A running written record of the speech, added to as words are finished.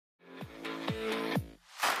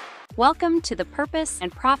Welcome to the Purpose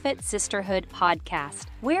and Profit Sisterhood podcast,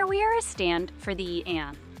 where we are a stand for the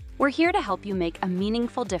and. We're here to help you make a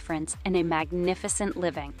meaningful difference in a magnificent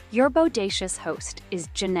living. Your bodacious host is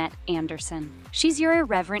Jeanette Anderson. She's your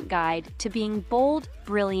irreverent guide to being bold,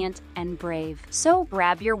 brilliant, and brave. So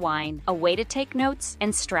grab your wine, a way to take notes,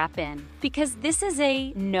 and strap in. Because this is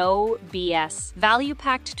a no BS,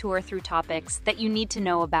 value-packed tour through topics that you need to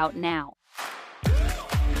know about now.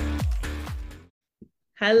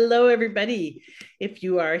 Hello, everybody. If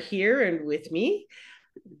you are here and with me,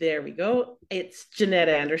 there we go. It's Jeanette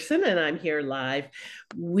Anderson, and I'm here live.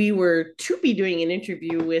 We were to be doing an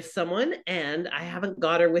interview with someone, and I haven't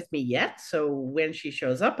got her with me yet. So when she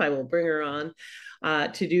shows up, I will bring her on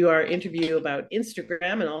to do our interview about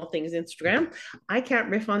Instagram and all things Instagram. I can't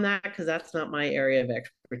riff on that because that's not my area of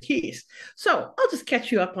expertise. So I'll just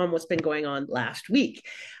catch you up on what's been going on last week.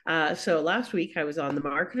 So last week I was on the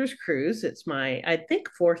Marketers Cruise. It's my, I think,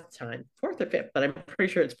 fourth or fifth, but I'm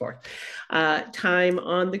pretty sure it's fourth time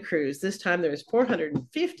on the cruise. This time there was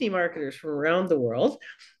 450 marketers from around the world.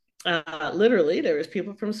 Literally, there was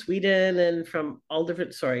people from Sweden and from all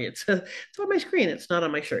different. Sorry, it's on my screen. It's not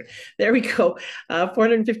on my shirt. There we go.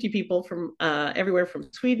 450 people from everywhere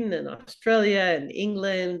from Sweden and Australia and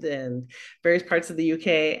England and various parts of the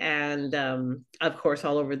UK and of course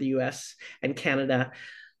all over the US and Canada.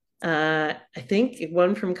 I think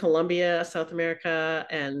one from Colombia, South America,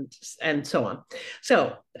 and so on.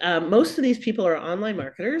 So most of these people are online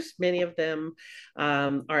marketers. Many of them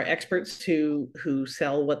are experts who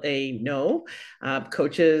sell what they know,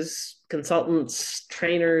 coaches, consultants,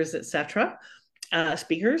 trainers, etc.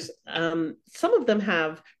 Speakers. Some of them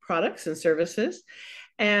have products and services.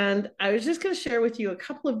 And I was just going to share with you a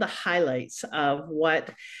couple of the highlights of what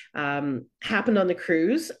happened on the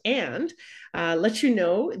cruise and let you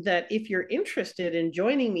know that if you're interested in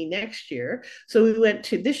joining me next year. So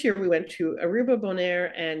this year we went to Aruba,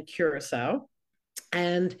 Bonaire, and Curacao.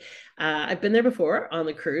 And I've been there before on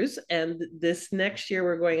the cruise. And this next year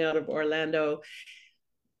we're going out of Orlando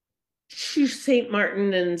to St.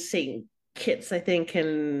 Martin and St. Kitts, I think,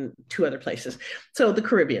 and two other places. So the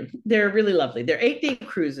Caribbean, they're really lovely. They're 8-day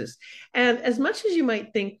cruises. And as much as you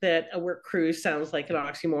might think that a work cruise sounds like an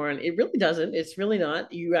oxymoron, it really doesn't. It's really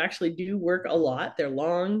not. You actually do work a lot. They're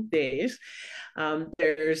long days.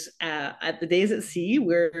 There's at the days at sea,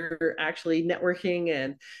 we're actually networking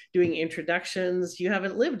and doing introductions. You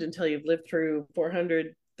haven't lived until you've lived through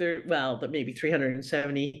 400, well, but maybe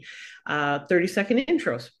 370 30-second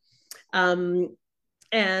intros.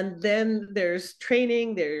 And then there's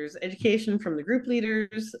training, there's education from the group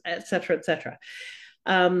leaders, et cetera, et cetera.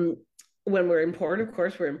 When we're in port, of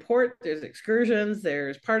course, we're in port, there's excursions,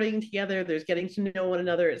 there's partying together, there's getting to know one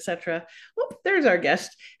another, et cetera. Oh, there's our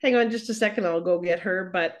guest. Hang on just a second, I'll go get her.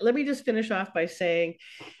 But let me just finish off by saying,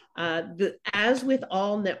 as with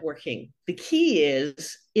all networking, the key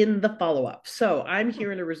is in the follow-up. So I'm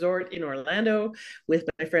here in a resort in Orlando with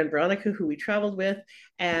my friend Veronica, who we traveled with,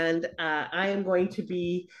 and I am going to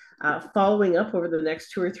be following up over the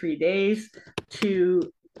next 2 or 3 days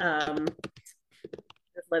to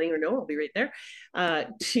letting her know I'll be right there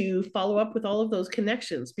to follow up with all of those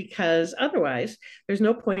connections, because otherwise there's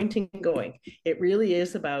no point in going. It really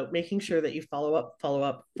is about making sure that you follow up, follow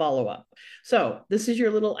up, follow up. So this is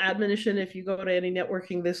your little admonition if you go to any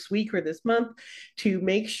networking this week or this month, to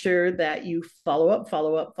make sure that you follow up,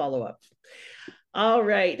 follow up, follow up. All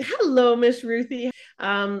right. Hello, Miss Ruthie.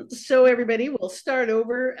 So everybody, we'll start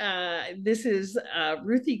over. This is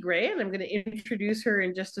Ruthie Gray, and I'm going to introduce her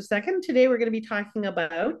in just a second. Today, we're going to be talking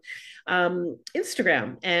about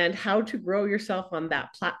Instagram and how to grow yourself on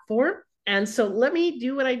that platform. And so let me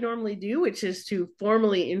do what I normally do, which is to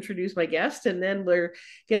formally introduce my guest, and then we're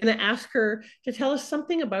going to ask her to tell us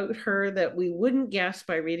something about her that we wouldn't guess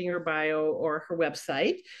by reading her bio or her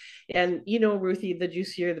website. And you know, Ruthie, the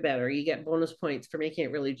juicier the better. You get bonus points for making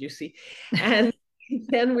it really juicy. And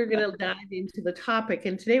then we're going to dive into the topic.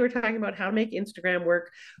 And today we're talking about how to make Instagram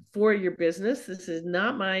work for your business. This is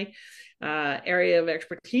not my area of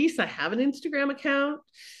expertise. I have an Instagram account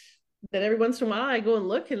that every once in a while I go and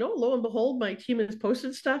look, and oh, lo and behold, my team has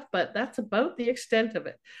posted stuff, but that's about the extent of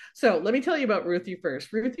it. So let me tell you about Ruthie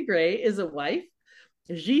first. Ruthie Gray is a wife,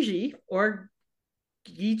 Gigi, or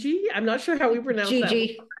Gigi. I'm not sure how we pronounce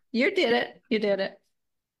Gigi. That. You did it. You did it.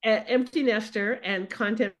 Empty nester and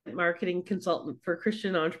content marketing consultant for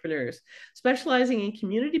Christian entrepreneurs, specializing in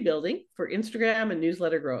community building for Instagram and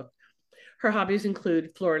newsletter growth. Her hobbies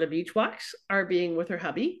include Florida beach walks, RVing with her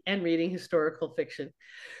hubby, and reading historical fiction.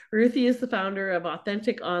 Ruthie is the founder of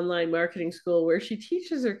Authentic Online Marketing School, where she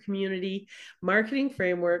teaches her community marketing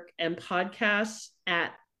framework and podcasts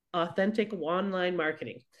at authentic online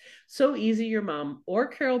marketing. So easy, your mom or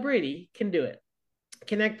Carol Brady can do it.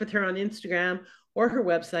 Connect with her on Instagram or her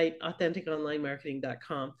website,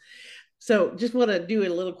 AuthenticOnlineMarketing.com. So just want to do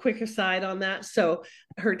a little quick aside on that. So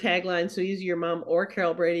her tagline, so easy, your mom or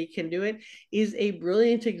Carol Brady can do it, is a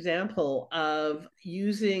brilliant example of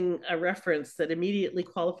using a reference that immediately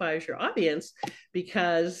qualifies your audience,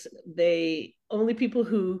 because they only people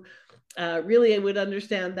who really would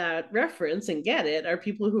understand that reference and get it are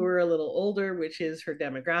people who are a little older, which is her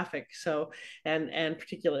demographic. So, and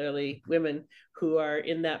particularly women who are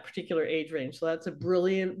in that particular age range. So that's a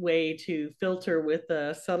brilliant way to filter with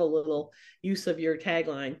a subtle little use of your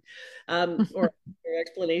tagline, or your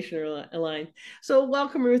explanation or a line. So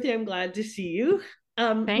welcome, Ruthie. I'm glad to see you.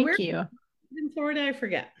 Where Thank you. in Florida? I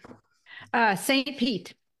forget. St.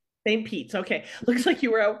 Pete. St. Pete's. Okay. Looks like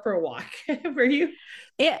you were out for a walk. Were you?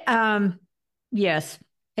 Yes.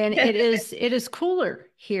 And it is cooler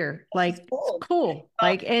here. Like it's cool.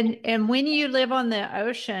 Like and when you live on the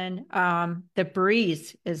ocean, the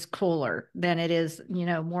breeze is cooler than it is,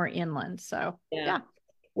 more inland. So yeah.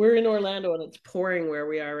 We're in Orlando and it's pouring where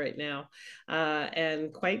we are right now.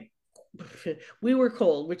 And we were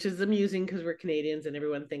cold, which is amusing because we're Canadians and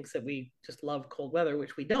everyone thinks that we just love cold weather,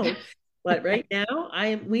 which we don't. But right now,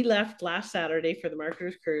 we left last Saturday for the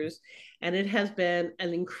Marketers Cruise, and it has been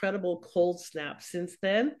an incredible cold snap since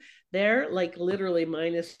then. They're like literally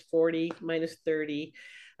minus 40, minus 30,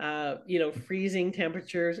 freezing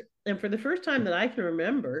temperatures. And for the first time that I can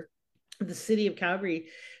remember, the city of Calgary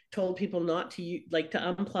told people not to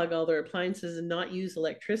to unplug all their appliances and not use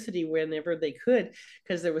electricity whenever they could,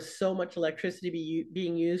 because there was so much electricity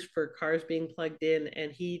being used for cars being plugged in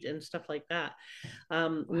and heat and stuff like that,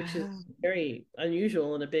 which is very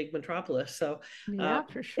unusual in a big metropolis. So yeah,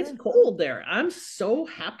 for sure. It's cold there. I'm so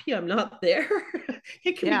happy I'm not there.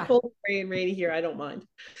 It can be cold, gray, and rainy here. I don't mind.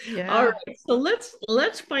 Yeah. All right. So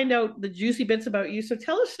let's find out the juicy bits about you. So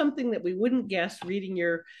tell us something that we wouldn't guess reading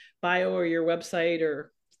your bio or your website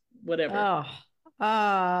or whatever.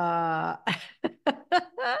 I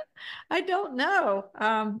don't know.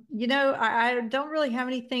 I don't really have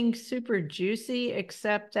anything super juicy,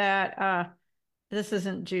 except that this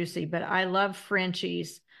isn't juicy, but I love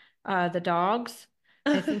Frenchies, the dogs.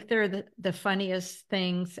 I think they're the funniest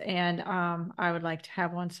things, and I would like to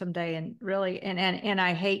have one someday. And really, and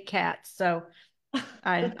I hate cats, so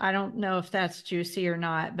I don't know if that's juicy or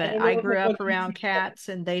not, but I grew up around cats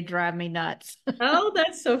and they drive me nuts. Oh,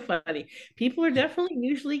 that's so funny. People are definitely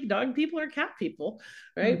usually dog people or cat people,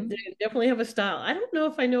 right? Mm-hmm. They definitely have a style. I don't know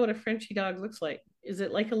if I know what a Frenchie dog looks like. Is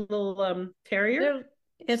it like a little terrier?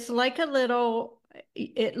 It's like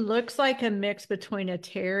it looks like a mix between a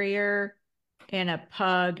terrier and a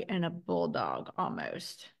pug and a bulldog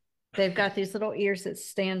almost. They've got these little ears that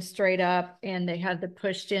stand straight up and they have the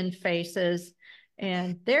pushed in faces.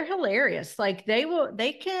 And they're hilarious. Like they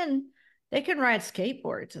can ride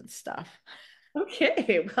skateboards and stuff.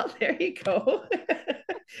 Okay, well, there you go.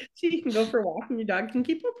 So you can go for a walk and your dog can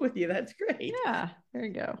keep up with you. That's great. Yeah, there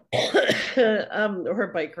you go. Or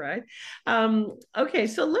a bike ride. Okay,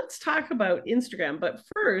 so let's talk about Instagram. But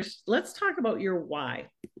first, let's talk about your why.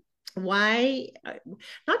 Why,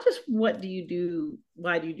 not just what do you do,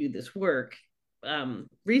 why do you do this work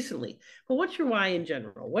recently, but what's your why in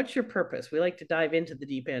general? What's your purpose? We like to dive into the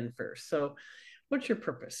deep end first. So what's your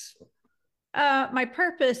purpose? My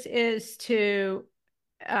purpose is to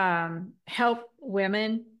help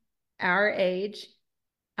women our age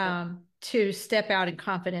to step out in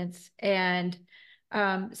confidence and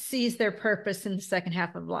seize their purpose in the second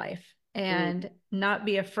half of life, and not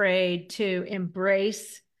be afraid to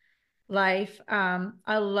embrace life.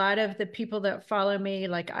 A lot of the people that follow me,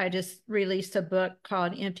 like I just released a book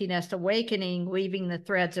called Empty Nest Awakening, Weaving the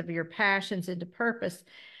Threads of Your Passions into Purpose.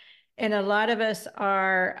 And a lot of us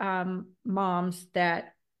are moms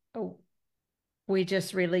that we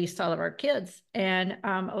just released all of our kids. And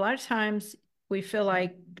a lot of times we feel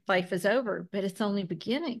like life is over, but it's only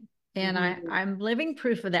beginning. And I'm living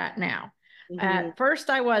proof of that now. At first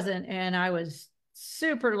I wasn't, and I was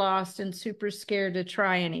super lost and super scared to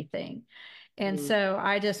try anything. And so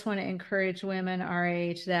I just want to encourage women our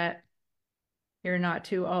age that you're not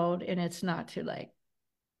too old and it's not too late.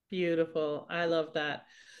 Beautiful. I love that.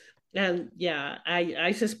 And yeah,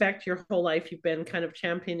 I suspect your whole life you've been kind of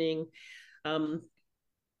championing not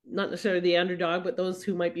necessarily the underdog, but those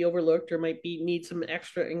who might be overlooked or might need some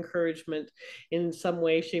extra encouragement in some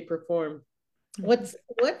way, shape, or form. What's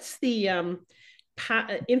the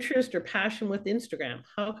interest or passion with Instagram?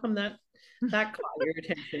 How come that caught your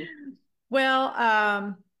attention? Well,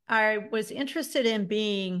 I was interested in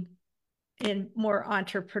being in more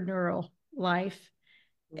entrepreneurial life.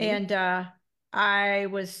 And I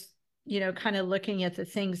was, kind of looking at the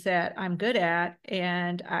things that I'm good at.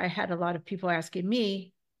 And I had a lot of people asking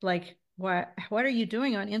me, like, what are you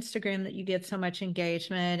doing on Instagram that you get so much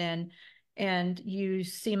engagement, and you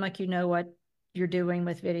seem like you know what you're doing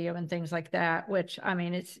with video and things like that, which, I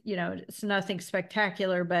mean, it's, it's nothing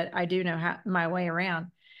spectacular, but I do know my way around.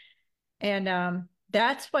 And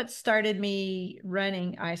that's what started me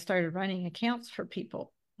running. I started running accounts for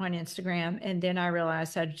people on Instagram. And then I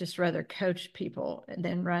realized I'd just rather coach people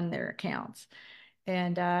than run their accounts.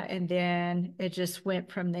 And then it just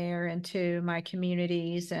went from there into my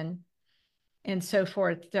communities and so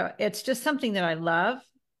forth. So it's just something that I love,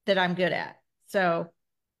 that I'm good at. So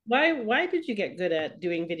why did you get good at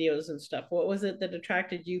doing videos and stuff? What was it that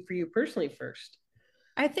attracted you for you personally first?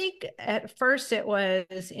 I think at first it was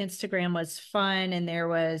Instagram was fun, and there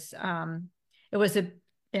was it was a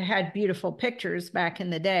it had beautiful pictures back in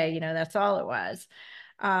the day, that's all it was.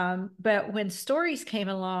 But when stories came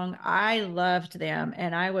along, I loved them,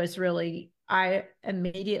 and I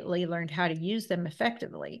immediately learned how to use them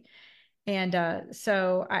effectively. And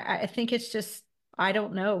so I think it's just, I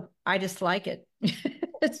don't know, I just like it.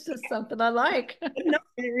 It's just something I like. No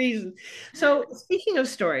reason. So speaking of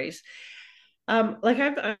stories, like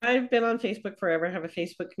I've been on Facebook forever, have a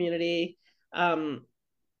Facebook community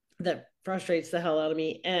that frustrates the hell out of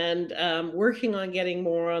me, and working on getting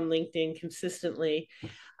more on LinkedIn consistently,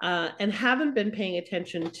 and haven't been paying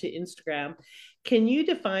attention to Instagram. Can you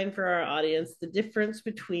define for our audience the difference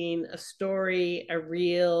between a story, a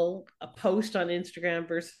reel, a post on Instagram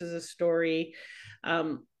versus a story?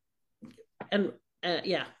 Um, and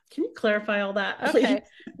yeah, can you clarify all that, please? Okay.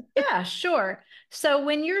 Yeah, sure. So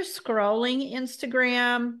when you're scrolling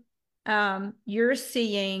Instagram, you're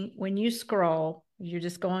seeing, when you scroll, you're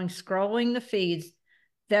just scrolling the feeds.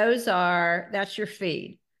 That's your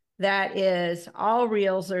feed. That is, all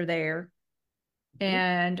reels are there,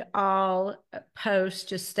 and all posts,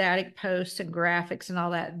 just static posts and graphics and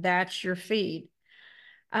all that. That's your feed.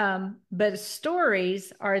 But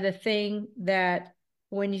stories are the thing that,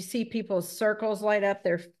 when you see people's circles light up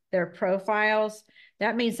their profiles,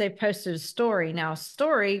 that means they posted a story. Now, a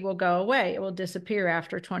story will go away. It will disappear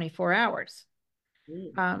after 24 hours.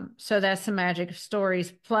 So that's the magic of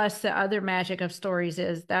stories. Plus, the other magic of stories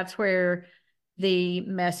is that's where the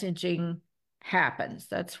messaging happens.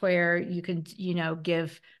 That's where you can,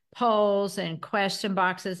 give polls and question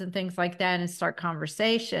boxes and things like that and start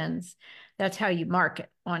conversations. That's how you market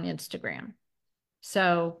on Instagram.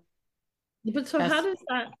 So, but so how does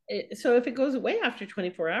that, so if it goes away after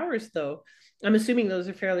 24 hours though, I'm assuming those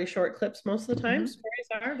are fairly short clips most of the time.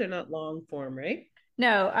 Stories they're not long form, right?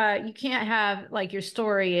 No, you can't have, like, your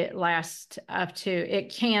story, it can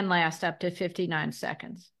last up to 59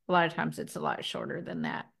 seconds. A lot of times it's a lot shorter than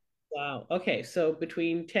that. Wow. Okay. So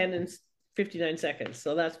between 10 and 59 seconds.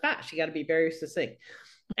 So that's fast. You got to be very succinct.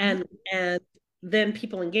 And then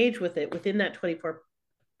people engage with it within that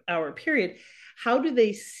 24-hour period. How do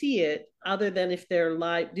they see it other than if they're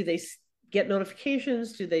live? Do they get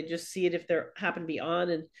notifications? Do they just see it if they happen to be on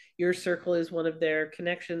and your circle is one of their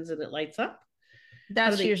connections and it lights up?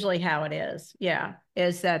 That's usually how it is. Yeah.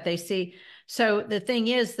 Is that they see. So the thing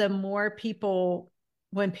is,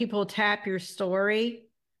 when people tap your story,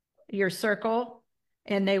 your circle,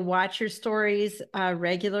 and they watch your stories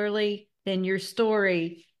regularly, then your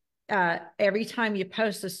story, every time you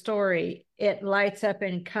post a story, it lights up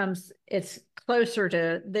and it's closer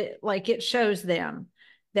to like it shows them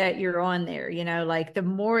that you're on there. Like, the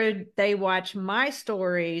more they watch my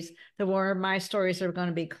stories, the more my stories are going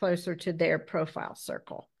to be closer to their profile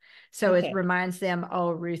circle. So It reminds them,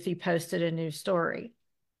 oh, Ruthie posted a new story.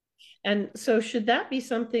 And so should that be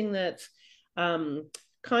something that's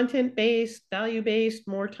content based, value based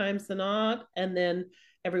more times than not, and then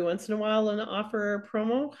every once in a while an offer or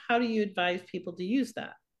promo? How do you advise people to use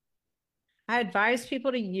that? I advise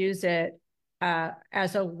people to use it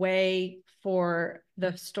as a way for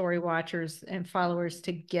the story watchers and followers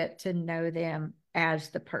to get to know them as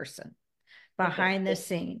the person behind the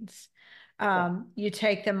scenes. You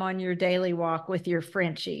take them on your daily walk with your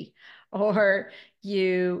Frenchie, or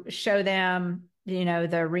you show them,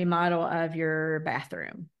 the remodel of your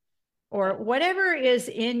bathroom, or whatever is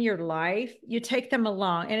in your life. You take them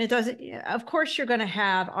along, and it doesn't, of course, you're going to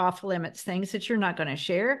have off limits things that you're not going to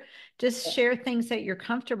share. Just share things that you're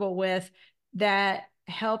comfortable with that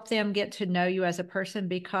help them get to know you as a person,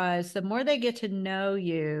 because the more they get to know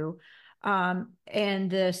you, and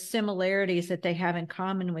the similarities that they have in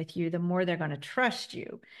common with you, the more they're going to trust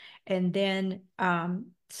you. And then,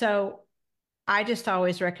 so I just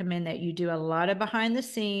always recommend that you do a lot of behind the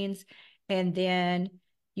scenes, and then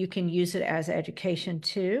you can use it as education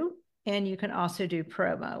too, and you can also do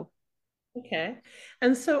promo. Okay.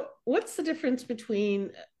 And so what's the difference between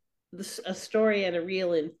a story and a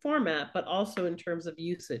reel in format, but also in terms of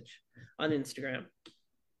usage on Instagram?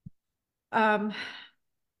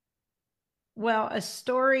 Well, a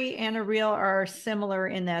story and a reel are similar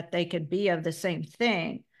in that they could be of the same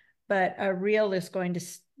thing, but a reel is going to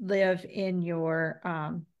live in your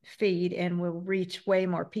feed and will reach way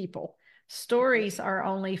more people. Stories are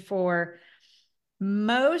only for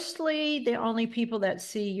mostly the only people that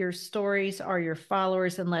see your stories are your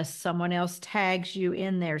followers, unless someone else tags you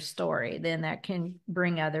in their story, then that can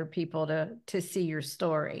bring other people to see your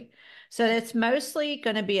story. So it's mostly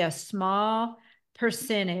going to be a small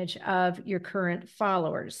percentage of your current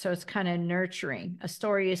followers. So it's kind of nurturing. A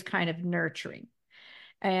story is kind of nurturing.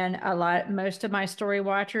 And most of my story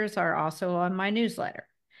watchers are also on my newsletter.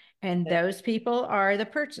 And those people are the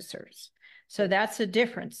purchasers. So that's a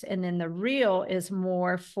difference. And then the reel is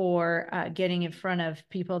more for getting in front of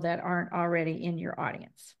people that aren't already in your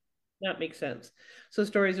audience. That makes sense. So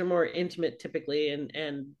stories are more intimate typically,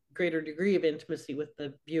 and greater degree of intimacy with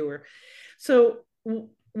the viewer. So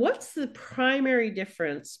what's the primary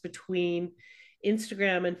difference between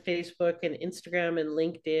Instagram and Facebook and Instagram and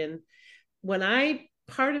LinkedIn?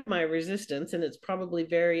 Part of my resistance, and it's probably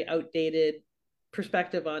very outdated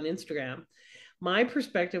perspective on Instagram, my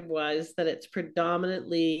perspective was that it's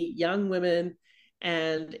predominantly young women,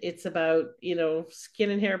 and it's about, skin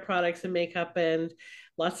and hair products and makeup and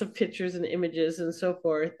lots of pictures and images and so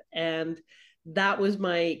forth. And that was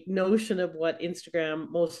my notion of what Instagram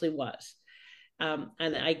mostly was.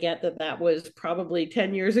 And I get that that was probably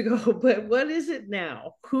 10 years ago, but what is it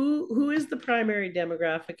now? Who is the primary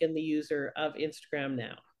demographic and the user of Instagram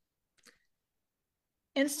now?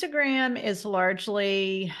 Instagram is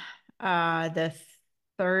largely the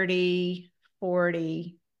 30,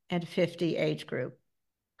 40, and 50 age group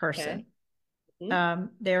person. Okay. Mm-hmm.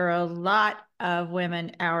 There are a lot of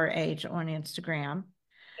women our age on Instagram.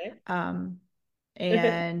 Okay.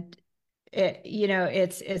 And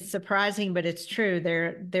it's surprising, but it's true.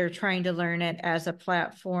 They're trying to learn it as a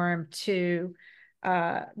platform to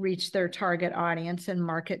reach their target audience and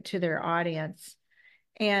market to their audience.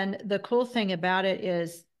 And the cool thing about it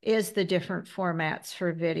is the different formats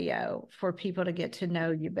for video for people to get to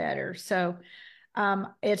know you better. So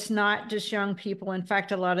it's not just young people. In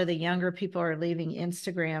fact, a lot of the younger people are leaving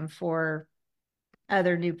Instagram for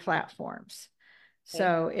other new platforms. Okay.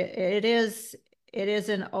 So it is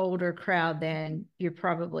an older crowd than you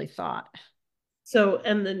probably thought. So,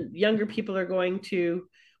 and the younger people are going to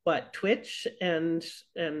what, Twitch, and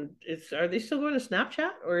are they still going to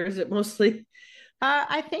Snapchat, or is it mostly?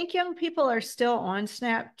 I think young people are still on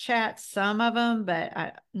Snapchat, some of them,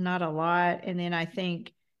 but not a lot. And then I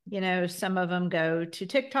think, some of them go to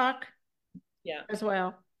TikTok as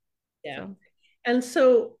well. Yeah. So. And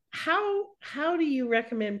so how do you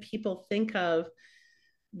recommend people think of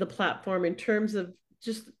the platform in terms of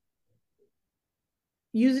just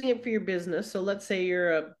using it for your business? So let's say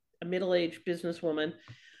you're a middle-aged businesswoman.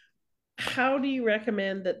 How do you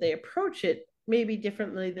recommend that they approach it maybe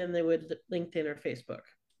differently than they would LinkedIn or Facebook?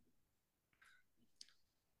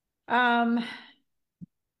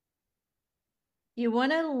 You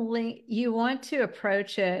want to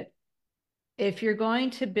approach it, if you're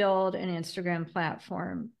going to build an Instagram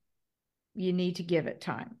platform, you need to give it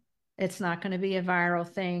time. It's not going to be a viral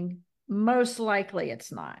thing. Most likely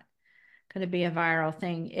it's not going to be a viral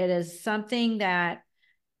thing. It is something that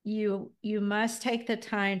you must take the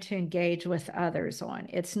time to engage with others on.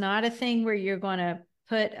 It's not a thing where you're going to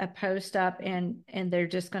put a post up and they're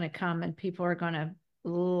just going to come and people are going to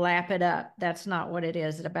lap it up. That's not what it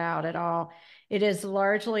is about at all. It is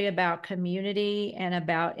largely about community and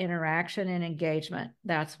about interaction and engagement.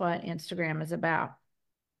 That's what Instagram is about.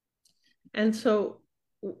 And so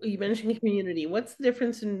you mentioned community. What's the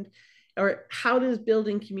difference or how does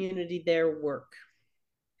building community there work?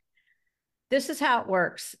 This is how it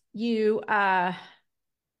works. You can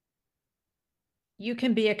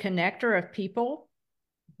be a connector of people.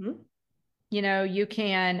 Mm-hmm. You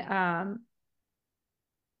can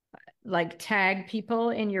like tag people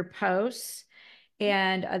in your posts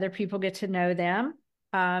and other people get to know them.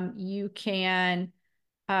 You can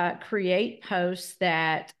create posts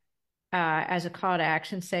that as a call to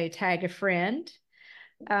action, say tag a friend.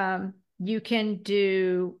 You can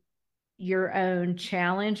do your own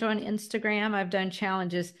challenge on Instagram. I've done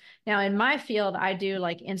challenges. Now in my field, I do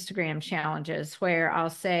like Instagram challenges where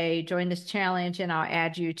I'll say, join this challenge and I'll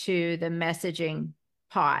add you to the messaging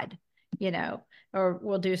pod, or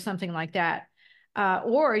we'll do something like that.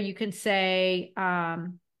 Or you can say,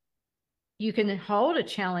 you can hold a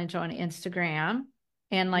challenge on Instagram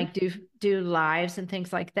and like do lives and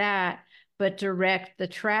things like that, but direct the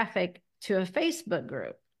traffic to a Facebook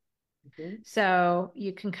group. So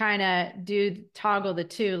you can kind of toggle the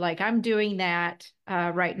two. Like I'm doing that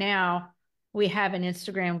right now. We have an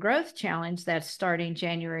Instagram growth challenge that's starting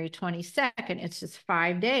January 22nd. It's just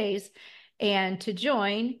 5 days. And to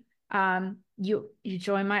join, you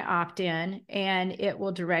join my opt-in and it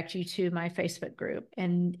will direct you to my Facebook group.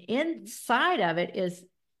 And inside of it is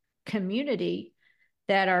community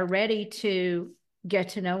that are ready to get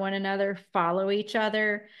to know one another, follow each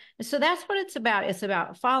other. And so that's what it's about. It's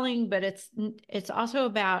about following, but it's also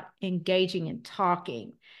about engaging and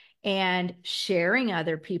talking and sharing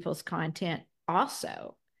other people's content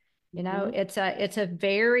also. You know, it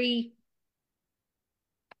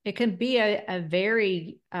can be a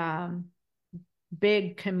very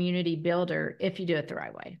big community builder if you do it the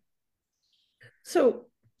right way. So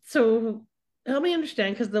help me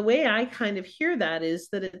understand, because the way I kind of hear that is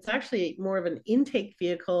that it's actually more of an intake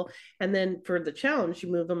vehicle, and then for the challenge,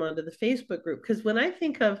 you move them onto the Facebook group. Because when I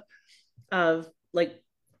think of like,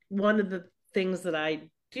 one of the things that I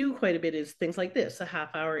do quite a bit is things like this: a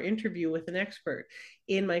half-hour interview with an expert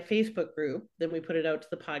in my Facebook group. Then we put it out to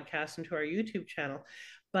the podcast and to our YouTube channel.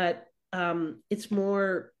 But it's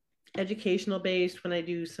more educational based. When I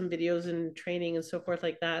do some videos and training and so forth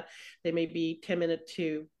like that, they may be 10-minute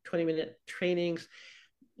to 20-minute trainings.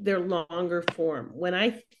 They're longer form. When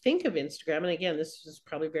I think of Instagram, and again, this is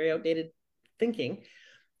probably very outdated thinking,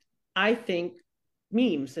 I think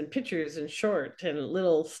memes and pictures and short and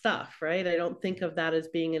little stuff, right? I don't think of that as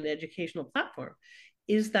being an educational platform.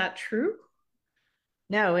 Is that true?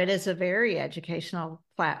 No, it is a very educational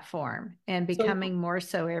platform and becoming more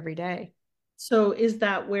so every day. So is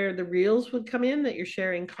that where the reels would come in, that you're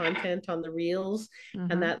sharing content on the reels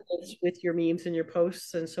and that lives with your memes and your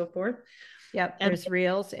posts and so forth? Yep, there's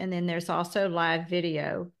reels, and then there's also live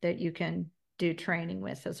video that you can do training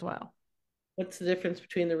with as well. What's the difference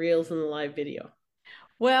between the reels and the live video?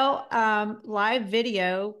 Well, live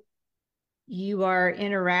video, you are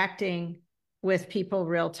interacting with people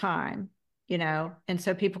real time, you know, and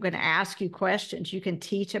so people can ask you questions. You can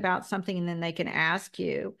teach about something and then they can ask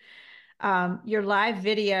you. Your live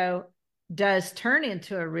video does turn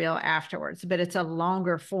into a reel afterwards, but it's a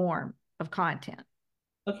longer form of content.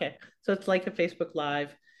 Okay. So it's like a Facebook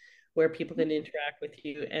Live where people can interact with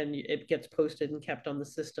you and it gets posted and kept on the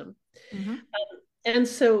system. And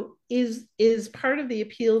so is part of the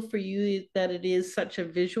appeal for you that it is such a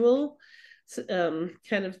visual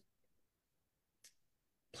kind of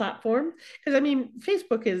platform? Because I mean,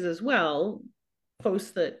 Facebook is as well.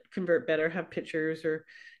 Posts that convert better have pictures or,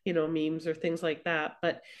 you know, memes or things like that.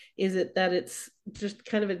 But is it that it's just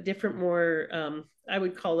kind of a different, more, I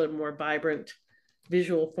would call it a more vibrant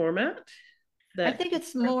visual format? I think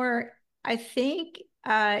it's more, I think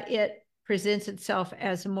it presents itself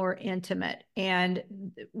as more intimate. And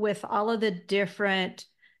with all of the different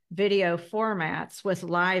video formats, with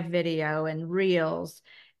live video and reels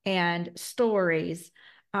and stories,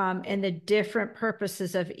 and the different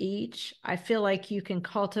purposes of each, I feel like you can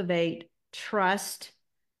cultivate trust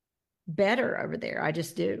better over there. I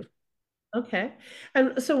just do. Okay.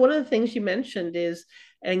 And so one of the things you mentioned is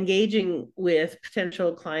engaging with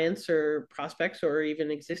potential clients or prospects or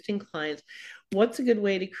even existing clients. What's a good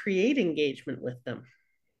way to create engagement with them?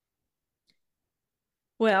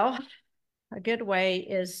 Well, a good way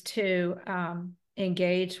is to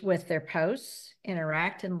engage with their posts,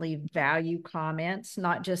 interact and leave value comments,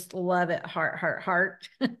 not just love it, heart, heart, heart,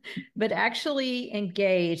 but actually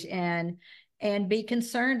engage and be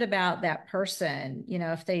concerned about that person. You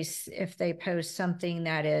know, if they post something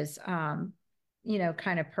that is, you know,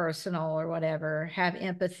 kind of personal or whatever, have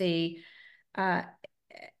empathy,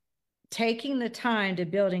 taking the time to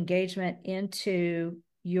build engagement into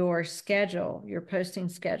your schedule, your posting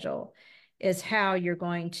schedule, is how you're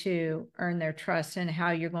going to earn their trust and how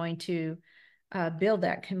you're going to build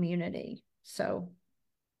that community. So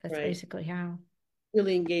that's basically how.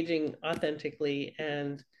 Really engaging authentically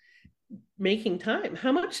and making time.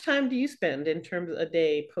 How much time do you spend in terms of a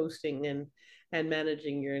day posting and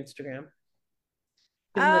managing your Instagram?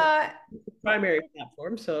 The primary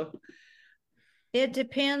platform, so it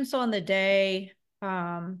depends on the day.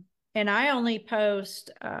 And I only post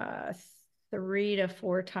 3 to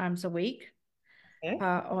 4 times a week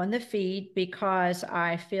on the feed, because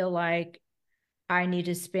I feel like I need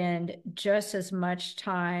to spend just as much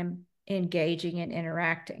time engaging and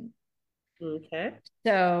interacting. Okay.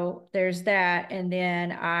 So there's that. And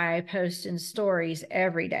then I post in stories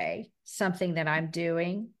every day, something that I'm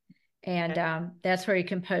doing. And that's where you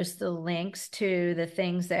can post the links to the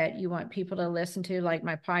things that you want people to listen to, like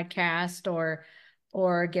my podcast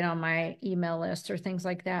or get on my email list or things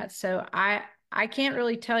like that. So I can't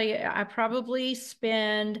really tell you. I probably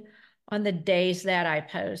spend on the days that I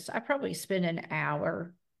post, I probably spend an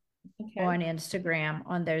hour on Instagram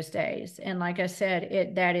on those days. And like I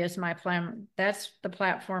said, that is my plan. That's the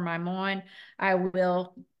platform I'm on. I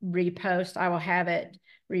will repost. I will have it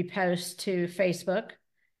repost to Facebook,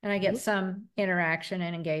 and I get some interaction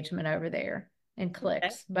and engagement over there and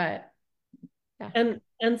clicks. But yeah.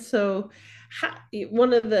 And so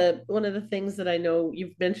one of the things that I know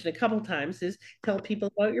you've mentioned a couple times is tell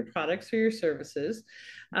people about your products or your services.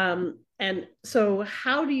 And so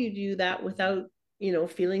how do you do that without,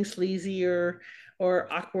 feeling sleazy or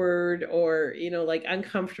awkward or, like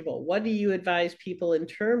uncomfortable? What do you advise people in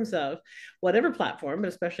terms of whatever platform, but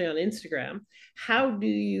especially on Instagram? How do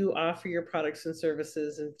you offer your products and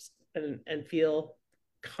services and feel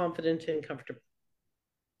confident and comfortable?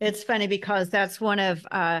 It's funny because that's one of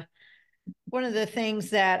the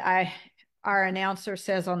things that our announcer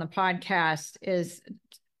says on the podcast is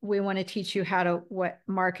we want to teach you how to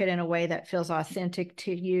market in a way that feels authentic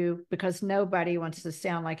to you, because nobody wants to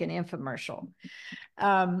sound like an infomercial.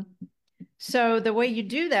 So the way you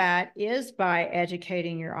do that is by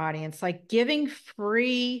educating your audience, like giving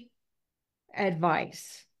free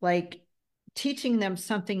advice, like teaching them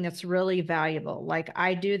something that's really valuable. Like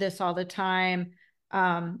I do this all the time.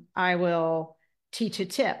 I will teach a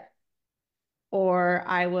tip, or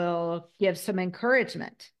I will give some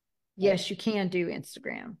encouragement. Yes, you can do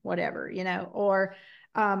Instagram, whatever, or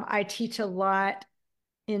I teach a lot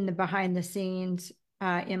in the behind the scenes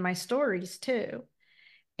in my stories too.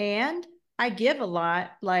 And I give a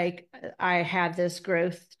lot, like I have this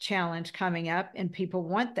growth challenge coming up and people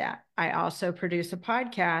want that. I also produce a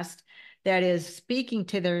podcast that is speaking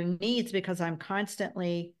to their needs because I'm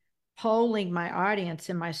constantly polling my audience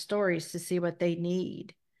in my stories to see what they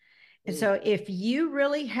need. And so if you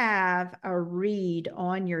really have a read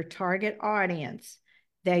on your target audience,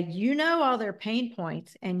 that you know all their pain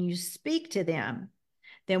points and you speak to them,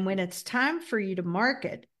 then when it's time for you to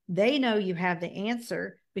market, they know you have the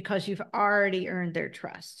answer because you've already earned their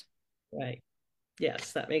trust. Right.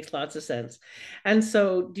 Yes, that makes lots of sense. And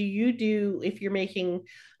so if you're making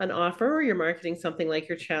an offer or you're marketing something like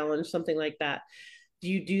your challenge, something like that, do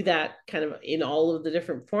you do that kind of in all of the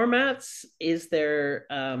different formats? Is there,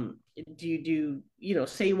 do you do,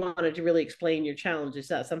 say you wanted to really explain your challenge, is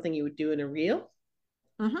that something you would do in a reel?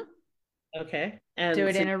 Mm-hmm. Okay. And do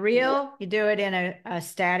it in a reel, you do it in a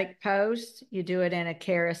static post, you do it in a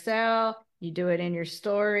carousel, you do it in your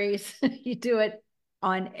stories, you do it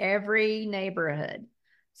on every neighborhood.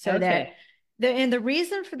 So that and the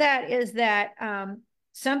reason for that is that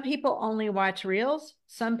some people only watch reels,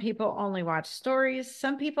 some people only watch stories,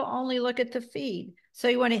 some people only look at the feed. So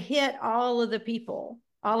you want to hit all of the people,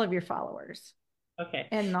 all of your followers. Okay.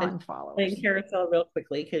 And non-followers. And carousel real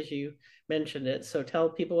quickly, because you mentioned it. So tell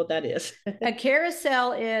people what that is. A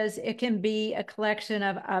carousel it can be a collection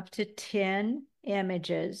of up to 10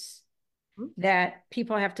 images that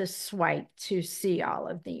people have to swipe to see all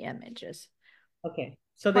of the images. Okay.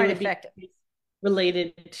 So quite effective. Be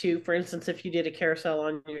related to, for instance, if you did a carousel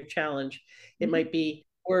on your challenge, it might be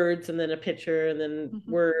words and then a picture and then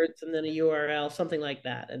words and then a URL, something like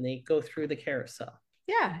that. And they go through the carousel.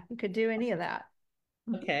 Yeah, you could do any of that.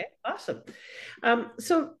 Okay, awesome.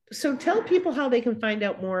 So tell people how they can find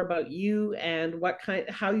out more about you and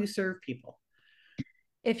how you serve people.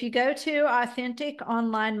 If you go to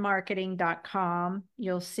AuthenticOnlineMarketing.com,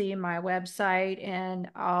 you'll see my website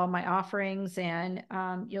and all my offerings, and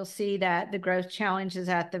you'll see that the Growth Challenge is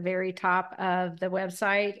at the very top of the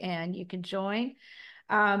website, and you can join.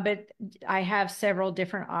 But I have several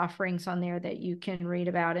different offerings on there that you can read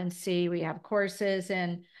about and see. We have courses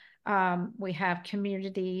and we have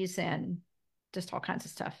communities and just all kinds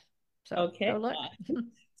of stuff. So okay, go look.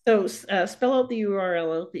 So spell out the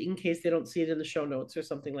URL in case they don't see it in the show notes or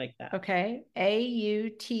something like that. Okay.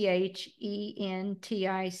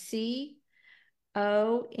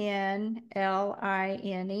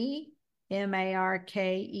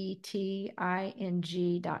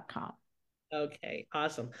 Okay,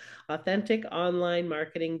 awesome.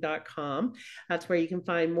 AuthenticOnlineMarketing.com. That's where you can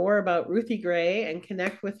find more about Ruthie Gray and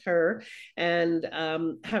connect with her. And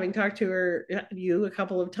having talked to you a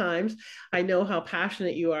couple of times, I know how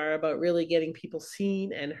passionate you are about really getting people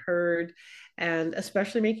seen and heard and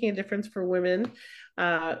especially making a difference for women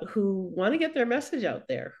who want to get their message out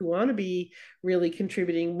there, who want to be really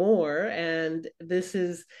contributing more. And this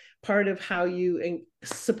is part of how you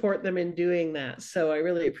support them in doing that. So I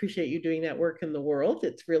really appreciate you doing that work in the world.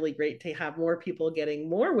 It's really great to have more people getting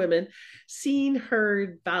more women seen,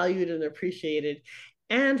 heard, valued, and appreciated,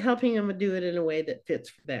 and helping them do it in a way that fits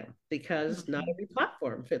for them, because not every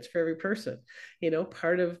platform fits for every person.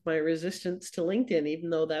 Part of my resistance to LinkedIn,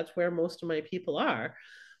 even though that's where most of my people are,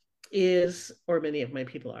 or many of my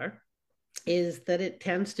people are, is that it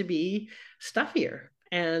tends to be stuffier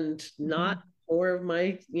and not more of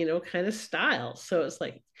my, kind of style. So it's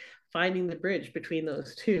like finding the bridge between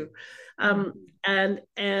those two. And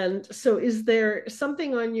so is there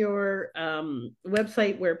something on your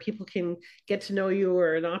website where people can get to know you,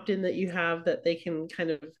 or an opt-in that you have that they can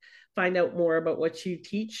kind of find out more about what you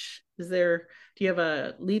teach? Do you have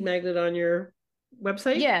a lead magnet on your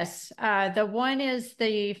website? Yes. The one is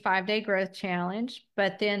the 5-day growth challenge,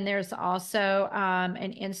 but then there's also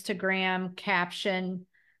an Instagram caption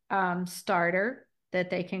starter that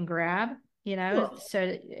they can grab, Cool.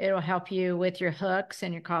 so it'll help you with your hooks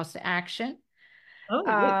and your calls to action. Oh,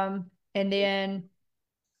 good. And then,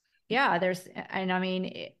 yeah,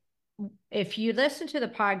 if you listen to the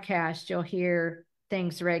podcast, you'll hear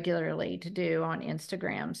things regularly to do on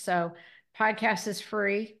Instagram. So podcast is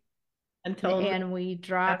free. And we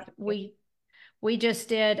just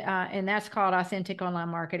did, and that's called Authentic Online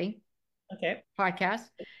Marketing podcast.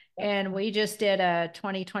 And we just did a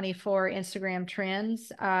 2024 Instagram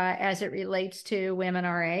trends as it relates to women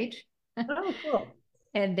our age. Oh, cool.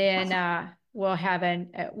 And then we'll have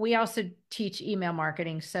we also teach email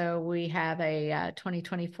marketing. So we have a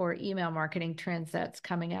 2024 email marketing trends that's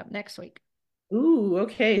coming up next week. Ooh,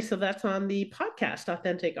 okay. So that's on the podcast,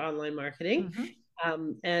 Authentic Online Marketing.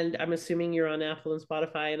 And I'm assuming you're on Apple and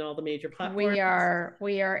Spotify and all the major platforms.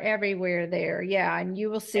 We are everywhere there. Yeah. And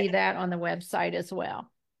you will see that on the website as well.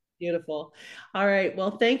 Beautiful. All right.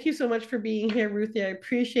 Well, thank you so much for being here, Ruthie. I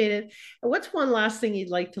appreciate it. And what's one last thing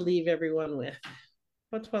you'd like to leave everyone with?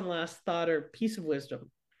 What's one last thought or piece of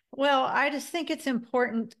wisdom? Well, I just think it's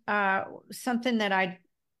important. Something that I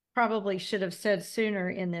probably should have said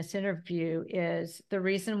sooner in this interview is the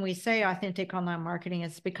reason we say authentic online marketing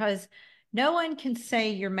is because no one can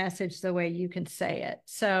say your message the way you can say it.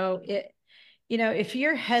 So if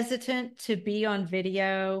you're hesitant to be on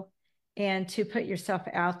video and to put yourself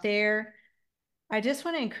out there, I just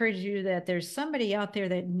want to encourage you that there's somebody out there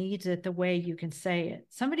that needs it the way you can say it.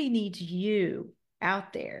 Somebody needs you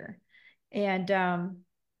out there. And,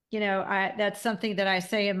 that's something that I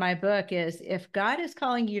say in my book is if God is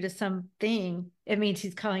calling you to something, it means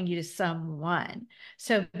he's calling you to someone.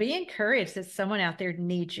 So be encouraged that someone out there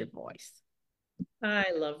needs your voice. I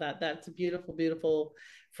love that. That's a beautiful, beautiful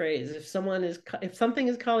phrase. If something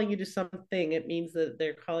is calling you to something, it means that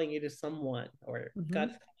they're calling you to someone, or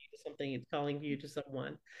God's calling you to something, it's calling you to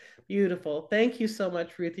someone. Beautiful. Thank you so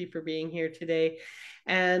much, Ruthie, for being here today.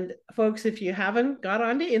 And folks, if you haven't got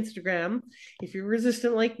onto Instagram, if you're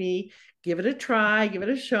resistant like me, give it a try, give it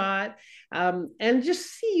a shot, and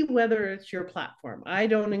just see whether it's your platform. I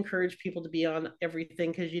don't encourage people to be on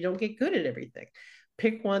everything because you don't get good at everything.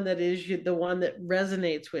 Pick one that is the one that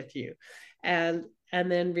resonates with you, and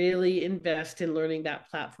then really invest in learning that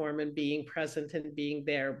platform and being present and being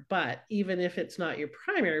there. But even if it's not your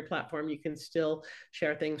primary platform, you can still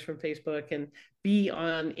share things from Facebook and be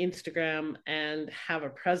on Instagram and have a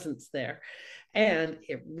presence there. And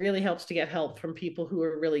it really helps to get help from people who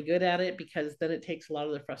are really good at it, because then it takes a lot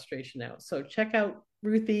of the frustration out. So check out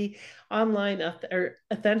Ruthie online, or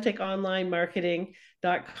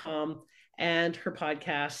AuthenticOnlineMarketing.com, and her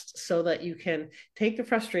podcast, so that you can take the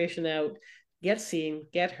frustration out, get seen,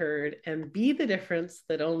 get heard, and be the difference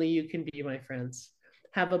that only you can be, my friends.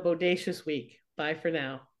 Have a bodacious week. Bye for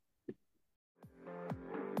now.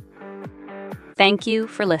 Thank you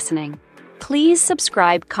for listening. Please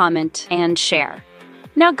subscribe, comment, and share.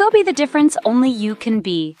 Now go be the difference only you can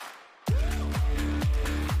be.